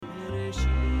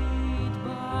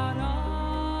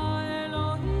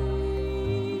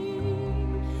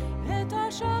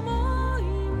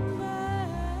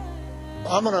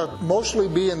I'm going to mostly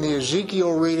be in the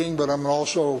Ezekiel reading, but I'm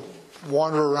also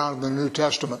wander around in the New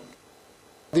Testament.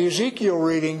 The Ezekiel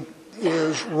reading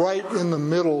is right in the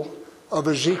middle of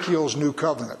Ezekiel's New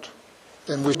Covenant.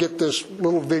 And we get this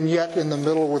little vignette in the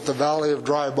middle with the Valley of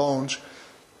Dry Bones.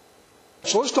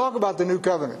 So let's talk about the New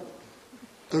Covenant.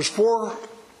 There's 4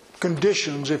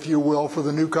 conditions, if you will, for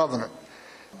the New Covenant.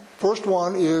 First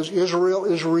one is Israel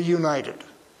is reunited.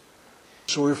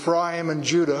 So Ephraim and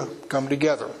Judah come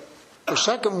together. The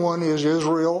second one is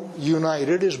Israel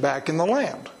united is back in the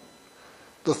land.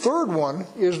 The third one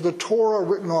is the Torah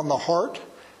written on the heart.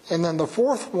 And then the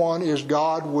fourth one is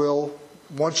God will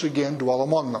once again dwell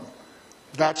among them.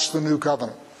 That's the New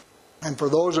Covenant. And for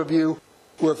those of you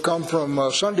who have come from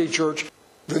Sunday church,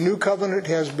 the New Covenant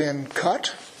has been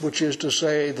cut, which is to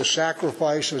say the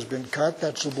sacrifice has been cut.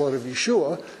 That's the blood of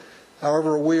Yeshua.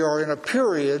 However, we are in a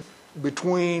period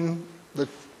between the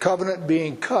covenant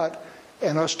being cut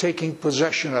and us taking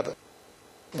possession of it.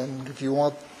 And if you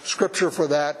want scripture for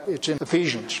that, it's in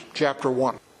Ephesians chapter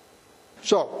 1.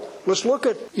 So, let's look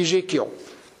at Ezekiel.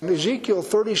 Ezekiel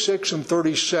 36 and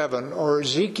 37 are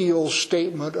Ezekiel's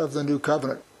statement of the New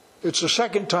Covenant. It's the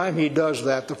second time he does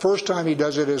that. The first time he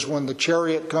does it is when the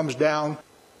chariot comes down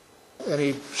and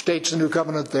he states the New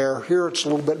Covenant there. Here it's a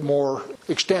little bit more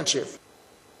extensive.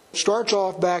 It starts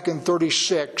off back in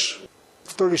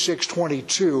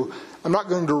 36:22. I'm not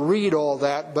going to read all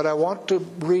that, but I want to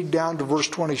read down to verse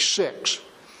 26.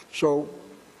 So,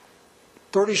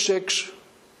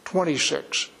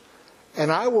 36:26.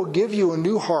 And I will give you a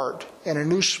new heart, and a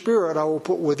new spirit I will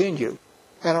put within you.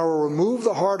 And I will remove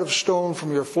the heart of stone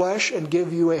from your flesh and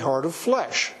give you a heart of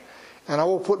flesh. And I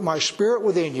will put my spirit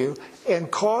within you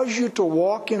and cause you to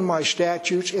walk in my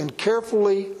statutes and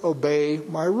carefully obey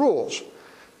my rules.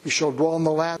 You shall dwell in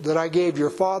the land that I gave your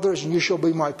fathers, and you shall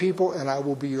be my people, and I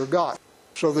will be your God.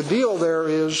 So the deal there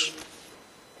is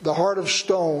the heart of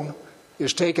stone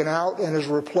is taken out and is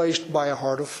replaced by a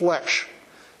heart of flesh.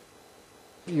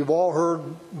 You've all heard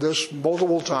this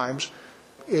multiple times.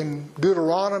 In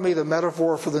Deuteronomy, the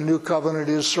metaphor for the New Covenant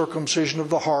is circumcision of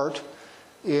the heart.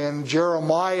 In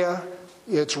Jeremiah,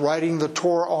 it's writing the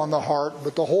Torah on the heart.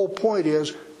 But the whole point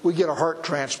is we get a heart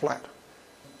transplant.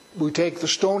 We take the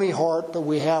stony heart that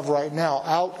we have right now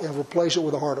out and replace it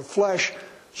with a heart of flesh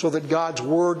so that God's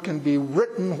Word can be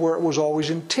written where it was always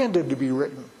intended to be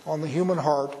written, on the human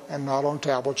heart and not on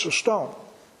tablets of stone.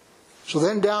 So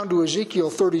then down to Ezekiel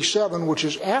 37, which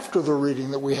is after the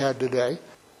reading that we had today.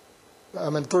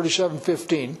 I'm in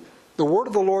 37:15. The word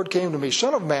of the Lord came to me,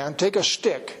 Son of man, take a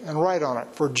stick and write on it,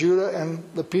 for Judah and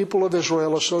the people of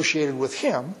Israel associated with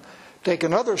him. Take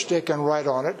another stick and write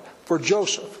on it, for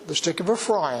Joseph, the stick of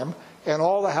Ephraim, and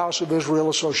all the house of Israel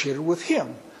associated with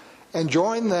him. And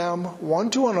join them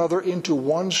one to another into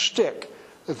one stick,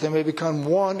 that they may become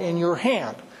one in your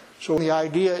hand. So the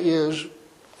idea is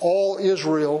all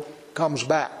Israel comes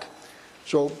back.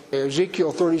 So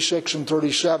Ezekiel 36 and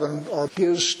 37 are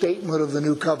his statement of the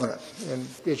New Covenant. And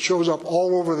it shows up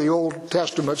all over the Old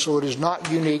Testament, so it is not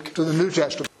unique to the New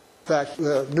Testament. In fact,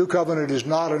 the New Covenant is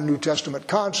not a New Testament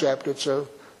concept. It's a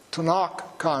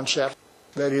Tanakh concept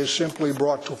that is simply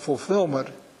brought to fulfillment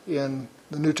in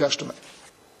the New Testament.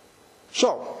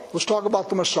 So, let's talk about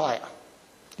the Messiah,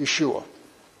 Yeshua.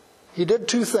 He did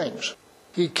 2 things.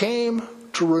 He came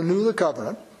to renew the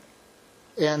covenant,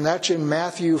 and that's in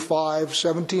Matthew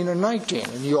 5:17 and 19.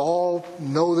 And you all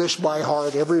know this by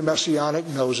heart. Every Messianic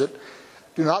knows it.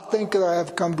 Do not think that I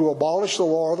have come to abolish the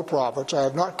law or the prophets. I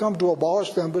have not come to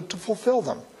abolish them, but to fulfill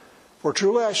them. For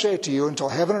truly I say to you, until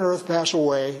heaven and earth pass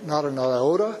away, not an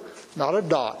iota, not a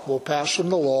dot will pass from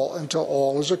the law until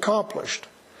all is accomplished.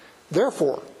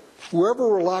 Therefore, whoever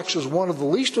relaxes one of the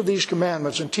least of these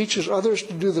commandments and teaches others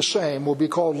to do the same will be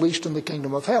called least in the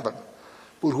kingdom of heaven.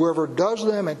 But whoever does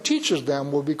them and teaches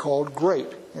them will be called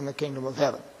great in the kingdom of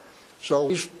heaven. So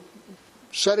he's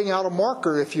setting out a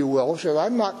marker, if you will. He says,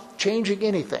 I'm not changing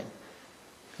anything.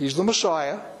 He's the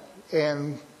Messiah,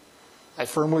 and I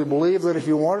firmly believe that if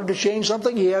he wanted to change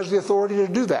something, he has the authority to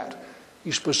do that.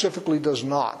 He specifically does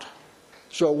not.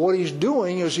 So what he's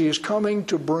doing is he is coming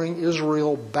to bring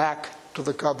Israel back to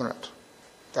the covenant.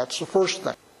 That's the first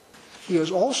thing. He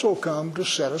has also come to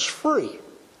set us free.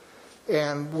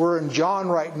 And we're in John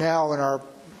right now in our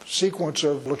sequence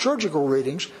of liturgical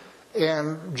readings,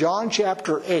 and John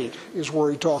chapter 8 is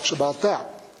where he talks about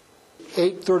that.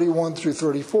 8:31 through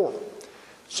 34.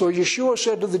 So Yeshua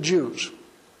said to the Jews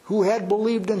who had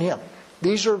believed in him.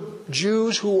 These are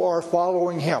Jews who are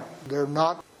following him. They're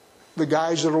not the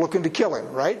guys that are looking to kill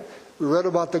him, right? We read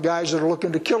about the guys that are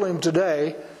looking to kill him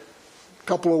today. A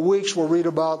couple of weeks we'll read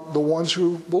about the ones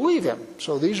who believe him.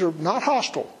 So these are not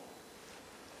hostile.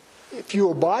 If you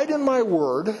abide in my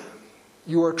word,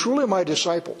 you are truly my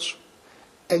disciples,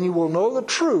 and you will know the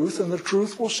truth, and the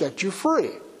truth will set you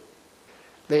free.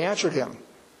 They answered him,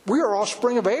 we are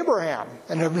offspring of Abraham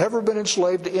and have never been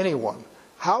enslaved to anyone.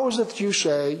 How is it that you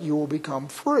say you will become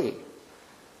free?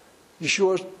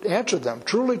 Yeshua answered them,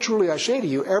 truly, truly, I say to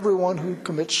you, everyone who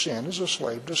commits sin is a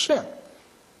slave to sin.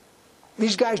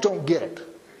 These guys don't get it.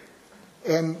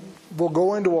 And we'll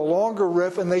go into a longer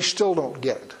riff, and they still don't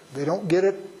get it. They don't get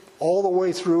it all the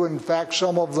way through. In fact,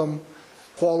 some of them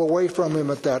fall away from him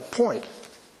at that point.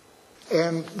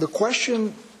 And the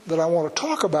question that I want to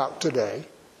talk about today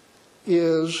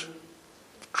is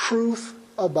truth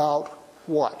about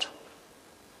what?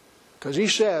 Because he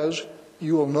says,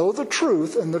 you will know the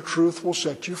truth, and the truth will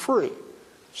set you free.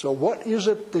 So what is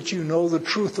it that you know the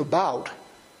truth about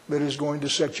that is going to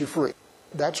set you free?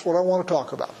 That's what I want to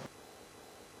talk about.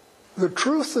 The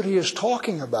truth that he is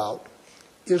talking about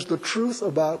is the truth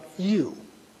about you.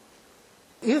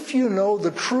 If you know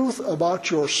the truth about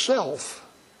yourself,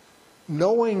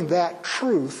 knowing that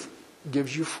truth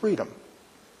gives you freedom.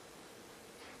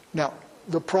 Now,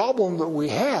 the problem that we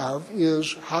have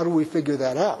is, how do we figure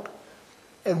that out?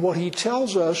 And what he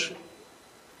tells us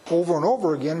over and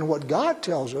over again, and what God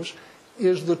tells us,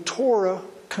 is the Torah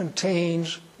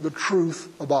contains the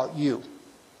truth about you.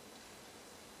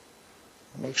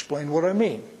 Let me explain what I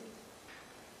mean.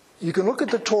 You can look at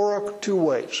the Torah two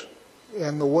ways.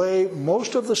 And the way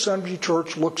most of the Sunday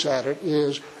church looks at it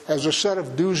is as a set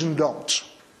of do's and don'ts.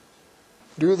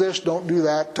 Do this, don't do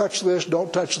that. Touch this,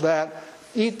 don't touch that.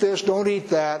 Eat this, don't eat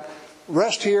that.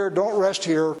 Rest here, don't rest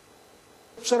here.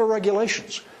 A set of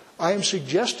regulations. I am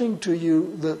suggesting to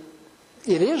you that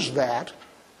it is that,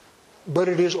 but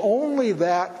it is only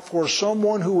that for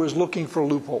someone who is looking for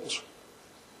loopholes.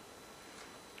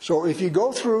 So if you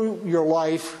go through your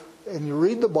life and you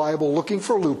read the Bible looking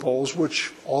for loopholes,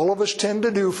 which all of us tend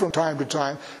to do from time to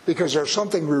time because there's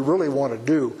something we really want to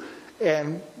do,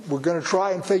 and we're going to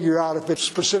try and figure out if it's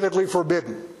specifically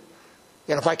forbidden.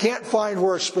 And if I can't find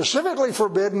where it's specifically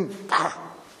forbidden,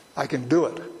 I can do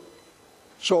it.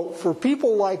 So for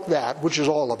people like that, which is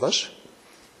all of us,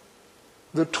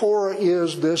 the Torah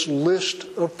is this list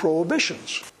of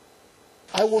prohibitions.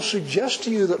 I will suggest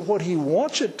to you that what he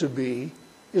wants it to be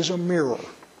is a mirror.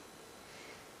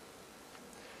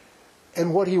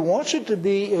 And what he wants it to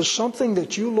be is something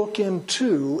that you look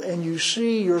into and you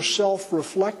see yourself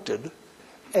reflected,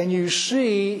 and you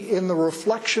see in the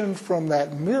reflection from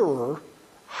that mirror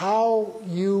how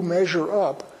you measure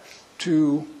up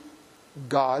to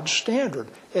God's standard.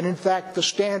 And in fact, the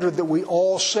standard that we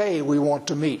all say we want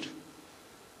to meet.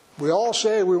 We all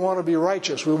say we want to be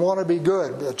righteous, we want to be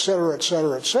good, etc.,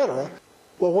 etc., etc.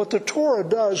 Well, what the Torah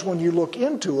does when you look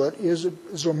into it is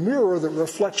a mirror that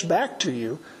reflects back to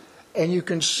you, and you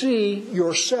can see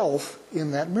yourself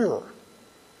in that mirror.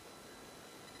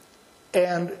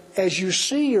 And as you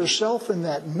see yourself in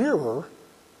that mirror,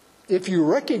 if you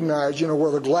recognize,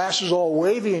 where the glass is all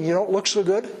wavy and you don't look so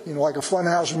good, like a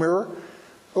funhouse mirror,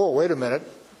 oh, wait a minute,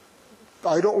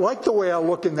 I don't like the way I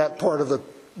look in that part of the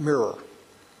mirror.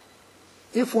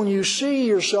 If when you see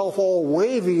yourself all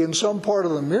wavy in some part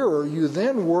of the mirror, you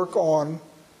then work on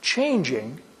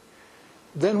changing,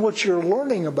 then what you're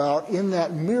learning about in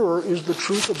that mirror is the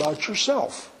truth about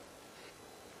yourself.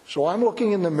 So I'm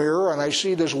looking in the mirror and I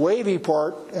see this wavy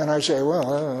part and I say,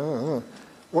 well,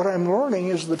 what I'm learning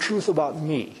is the truth about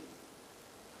me.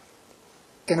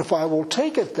 And if I will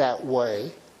take it that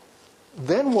way,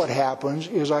 then what happens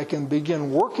is I can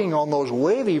begin working on those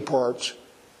wavy parts,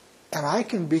 and I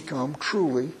can become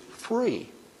truly free.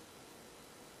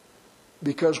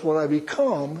 Because what I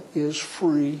become is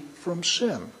free from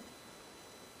sin.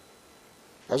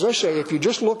 As I say, if you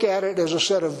just look at it as a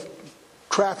set of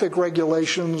traffic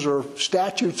regulations or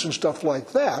statutes and stuff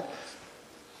like that,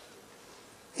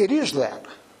 it is that.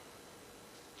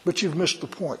 But you've missed the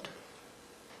point.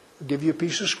 I'll give you a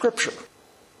piece of scripture.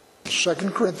 2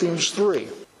 Corinthians 3.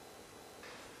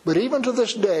 But even to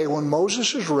this day, when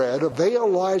Moses is read, a veil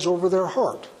lies over their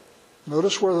heart.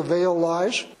 Notice where the veil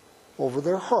lies? Over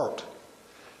their heart.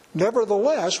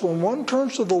 Nevertheless, when one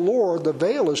turns to the Lord, the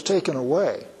veil is taken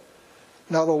away.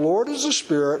 Now the Lord is the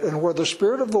Spirit, and where the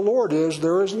Spirit of the Lord is,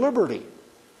 there is liberty.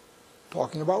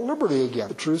 Talking about liberty again.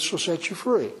 The truth shall set you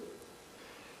free.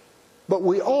 But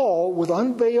we all, with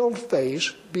unveiled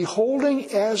face,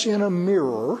 beholding as in a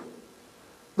mirror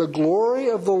the glory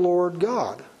of the Lord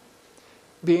God,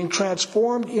 being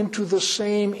transformed into the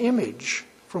same image,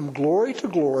 from glory to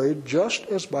glory, just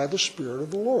as by the Spirit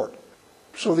of the Lord.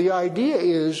 So the idea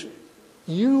is,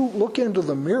 you look into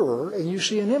the mirror and you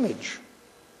see an image.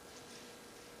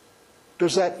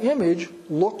 Does that image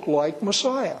look like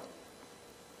Messiah?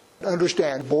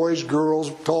 Understand, boys,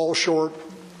 girls, tall, short,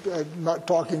 I'm not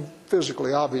talking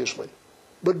physically, obviously.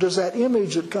 But does that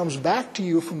image that comes back to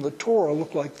you from the Torah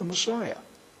look like the Messiah?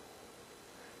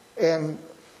 And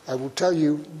I will tell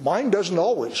you, mine doesn't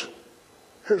always.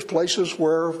 There's places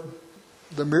where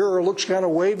the mirror looks kind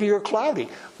of wavy or cloudy,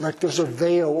 like there's a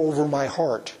veil over my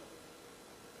heart.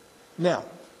 Now,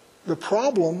 the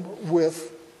problem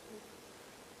with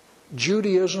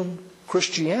Judaism,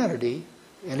 Christianity,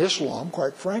 and Islam,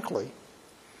 quite frankly,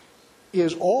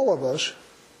 is all of us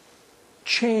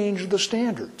change the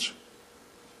standards.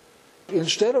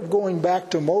 Instead of going back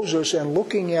to Moses and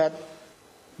looking at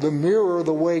the mirror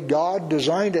the way God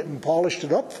designed it and polished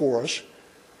it up for us,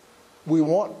 we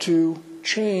want to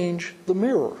change the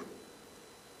mirror.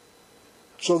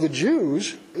 So the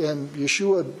Jews, and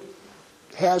Yeshua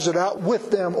has it out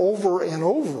with them over and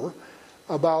over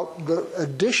about the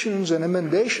additions and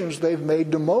emendations they've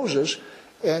made to Moses,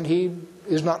 and he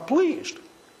is not pleased.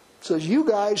 Says, you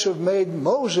guys have made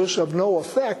Moses of no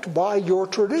effect by your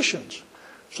traditions.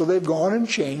 So they've gone and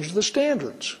changed the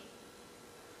standards.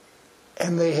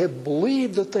 And they have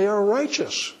believed that they are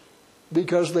righteous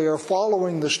because they are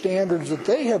following the standards that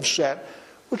they have set,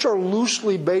 which are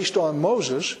loosely based on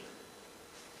Moses.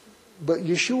 But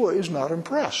Yeshua is not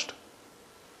impressed.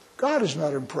 God is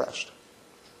not impressed.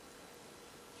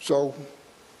 So,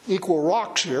 equal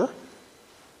rocks here.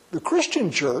 The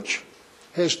Christian church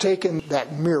has taken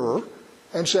that mirror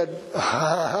and said,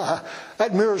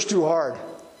 that mirror's too hard.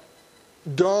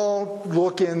 Don't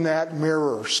look in that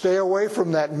mirror. Stay away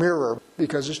from that mirror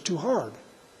because it's too hard.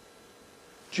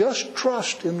 Just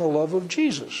trust in the love of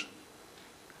Jesus.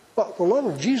 Well, the love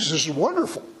of Jesus is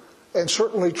wonderful, and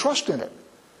certainly trust in it.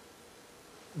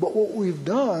 But what we've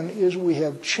done is we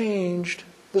have changed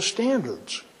the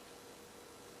standards.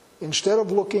 Instead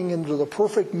of looking into the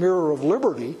perfect mirror of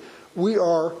liberty, we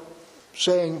are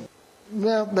saying,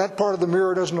 no, that part of the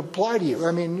mirror doesn't apply to you.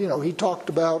 I mean, he talked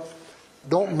about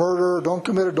don't murder, don't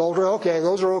commit adultery. Okay,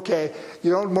 those are okay.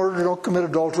 You don't murder, don't commit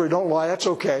adultery, don't lie. That's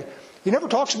okay. He never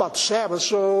talks about the Sabbath,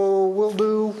 so we'll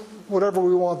do whatever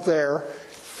we want there.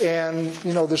 And,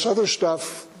 this other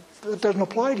stuff, that doesn't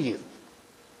apply to you.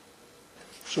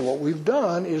 So what we've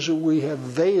done is that we have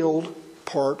veiled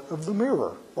part of the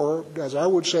mirror. Or, as I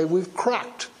would say, we've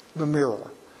cracked the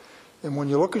mirror. And when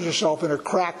you look at yourself in a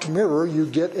cracked mirror, you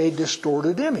get a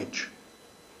distorted image.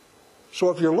 So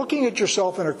if you're looking at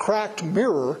yourself in a cracked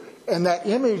mirror, and that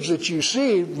image that you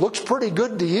see looks pretty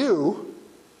good to you,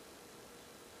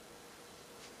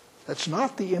 that's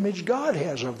not the image God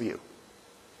has of you.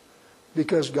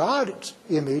 Because God's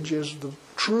image is the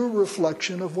true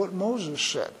reflection of what Moses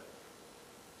said.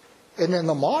 And then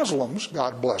the Muslims,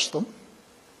 God bless them,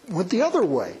 went the other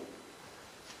way.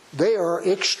 They are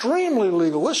extremely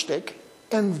legalistic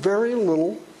and very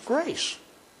little grace.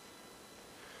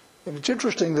 And it's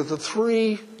interesting that the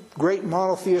three great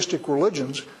monotheistic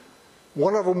religions,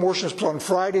 one of them worships on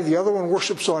Friday, the other one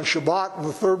worships on Shabbat, and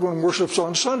the third one worships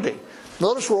on Sunday.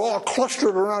 Notice we're all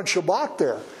clustered around Shabbat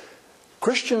there.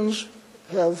 Christians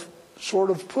have sort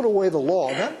of put away the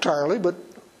law, not entirely, but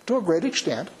to a great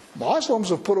extent. Muslims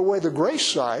have put away the grace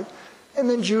side, and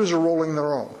then Jews are rolling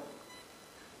their own.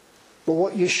 But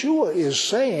what Yeshua is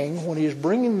saying when he's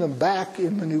bringing them back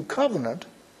in the new covenant,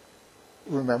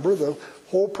 remember, the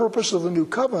whole purpose of the new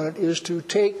covenant is to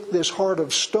take this heart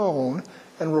of stone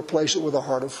and replace it with a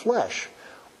heart of flesh.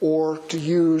 Or to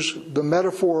use the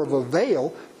metaphor of a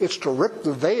veil, it's to rip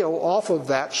the veil off of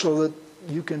that so that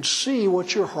you can see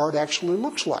what your heart actually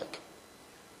looks like.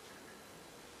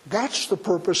 That's the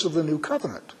purpose of the new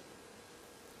covenant.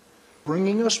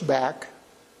 Bringing us back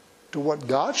to what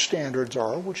God's standards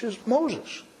are, which is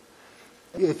Moses.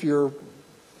 If you're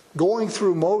going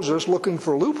through Moses looking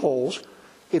for loopholes,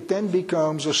 it then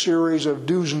becomes a series of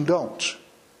do's and don'ts.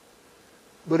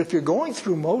 But if you're going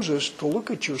through Moses to look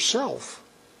at yourself,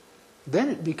 then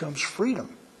it becomes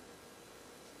freedom.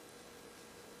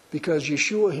 Because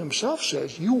Yeshua himself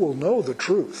says, you will know the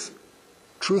truth.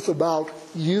 Truth about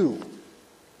you.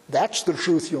 That's the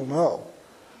truth you'll know.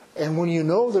 And when you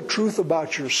know the truth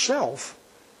about yourself,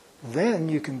 then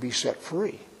you can be set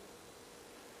free.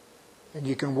 And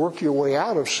you can work your way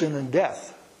out of sin and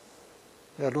death.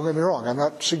 Now, don't get me wrong, I'm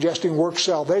not suggesting work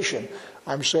salvation.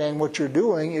 I'm saying what you're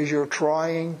doing is you're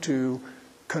trying to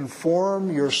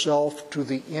conform yourself to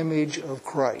the image of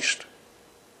Christ,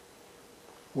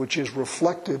 which is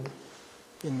reflected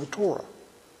in the Torah.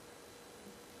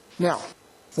 Now,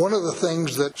 one of the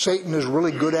things that Satan is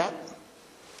really good at,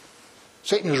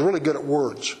 Satan is really good at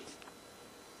words.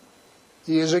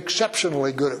 He is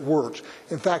exceptionally good at words.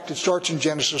 In fact, it starts in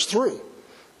Genesis 3,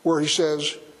 where he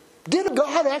says, did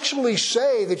God actually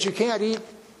say that you can't eat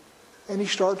and he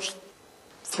starts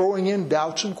throwing in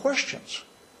doubts and questions.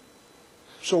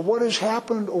 So what has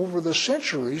happened over the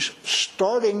centuries,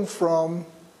 starting from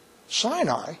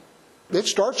Sinai, it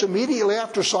starts immediately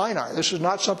after Sinai. This is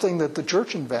not something that the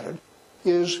church invented,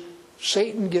 is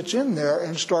Satan gets in there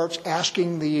and starts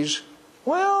asking these,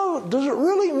 well, does it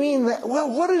really mean that?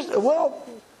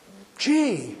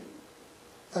 Gee.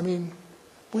 I mean,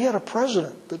 we had a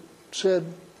president that said,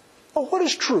 oh, what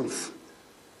is truth?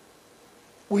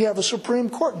 We have a Supreme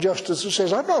Court justice that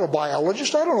says, I'm not a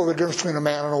biologist. I don't know the difference between a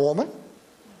man and a woman.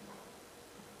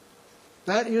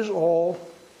 That is all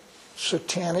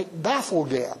satanic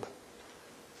bafflegab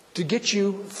to get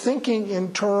you thinking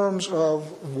in terms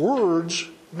of words,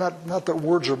 not that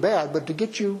words are bad, but to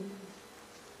get you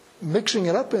mixing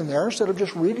it up in there instead of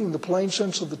just reading the plain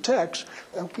sense of the text,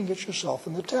 helping get yourself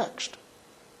in the text.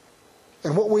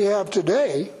 And what we have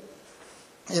today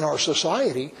in our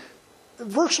society,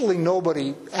 virtually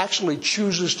nobody actually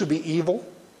chooses to be evil.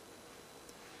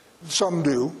 Some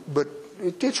do, but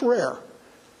it's rare.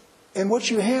 And what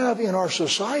you have in our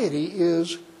society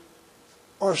is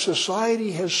our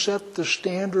society has set the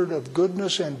standard of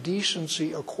goodness and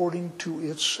decency according to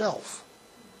itself.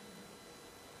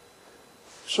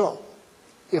 So,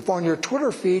 if on your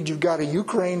Twitter feed you've got a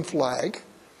Ukraine flag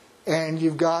and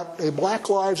you've got a Black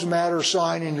Lives Matter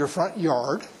sign in your front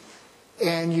yard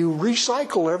and you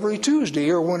recycle every Tuesday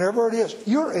or whenever it is,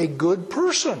 you're a good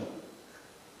person.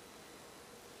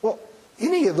 Well,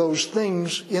 any of those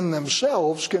things in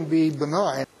themselves can be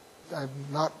benign. I'm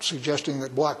not suggesting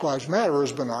that Black Lives Matter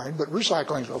is benign, but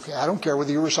recycling is okay. I don't care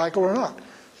whether you recycle or not.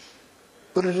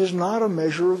 But it is not a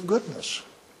measure of goodness.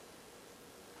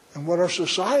 And what our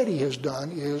society has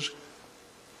done is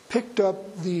picked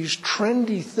up these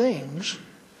trendy things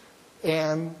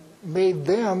and made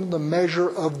them the measure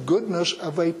of goodness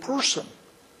of a person.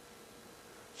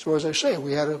 So as I say,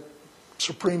 we had a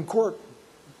Supreme Court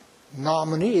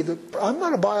nominee that, I'm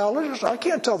not a biologist, I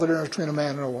can't tell the difference between a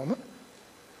man and a woman.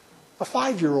 A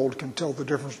 5-year-old can tell the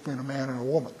difference between a man and a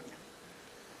woman.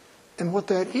 And what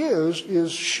that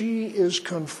is she is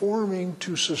conforming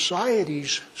to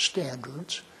society's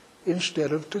standards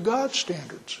instead of to God's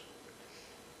standards.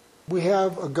 We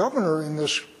have a governor in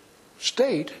this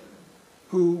state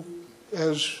who,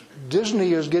 as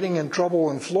Disney is getting in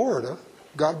trouble in Florida,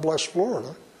 God bless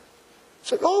Florida,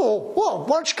 said, oh, well,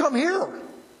 why don't you come here?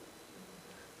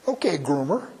 Okay,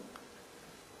 groomer.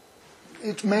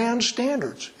 It's man's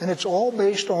standards, and it's all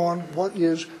based on what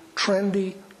is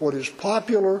trendy, what is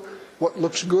popular, what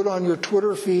looks good on your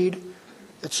Twitter feed,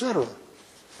 etc.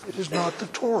 It is not the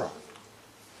Torah.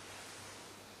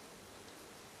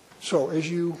 So as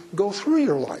you go through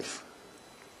your life,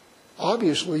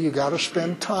 obviously you got to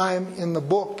spend time in the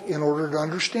book in order to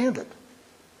understand it.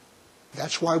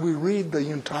 That's why we read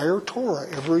the entire Torah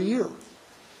every year,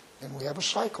 and we have a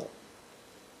cycle.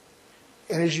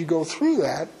 And as you go through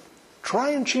that, try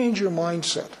and change your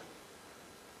mindset.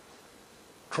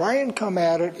 Try and come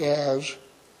at it as,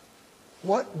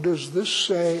 what does this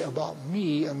say about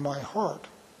me and my heart?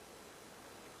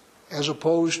 As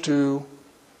opposed to,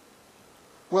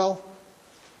 well,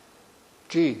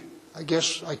 gee, I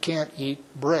guess I can't eat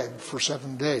bread for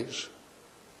 7 days.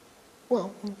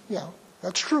 Well, yeah,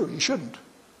 that's true. You shouldn't,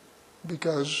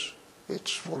 because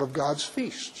it's one of God's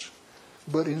feasts.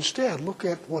 But instead, look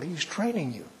at what he's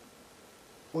training you,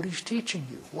 what he's teaching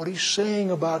you, what he's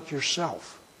saying about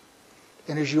yourself.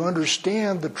 And as you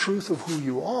understand the truth of who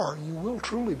you are, you will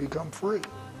truly become free.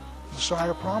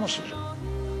 Messiah promises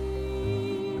it.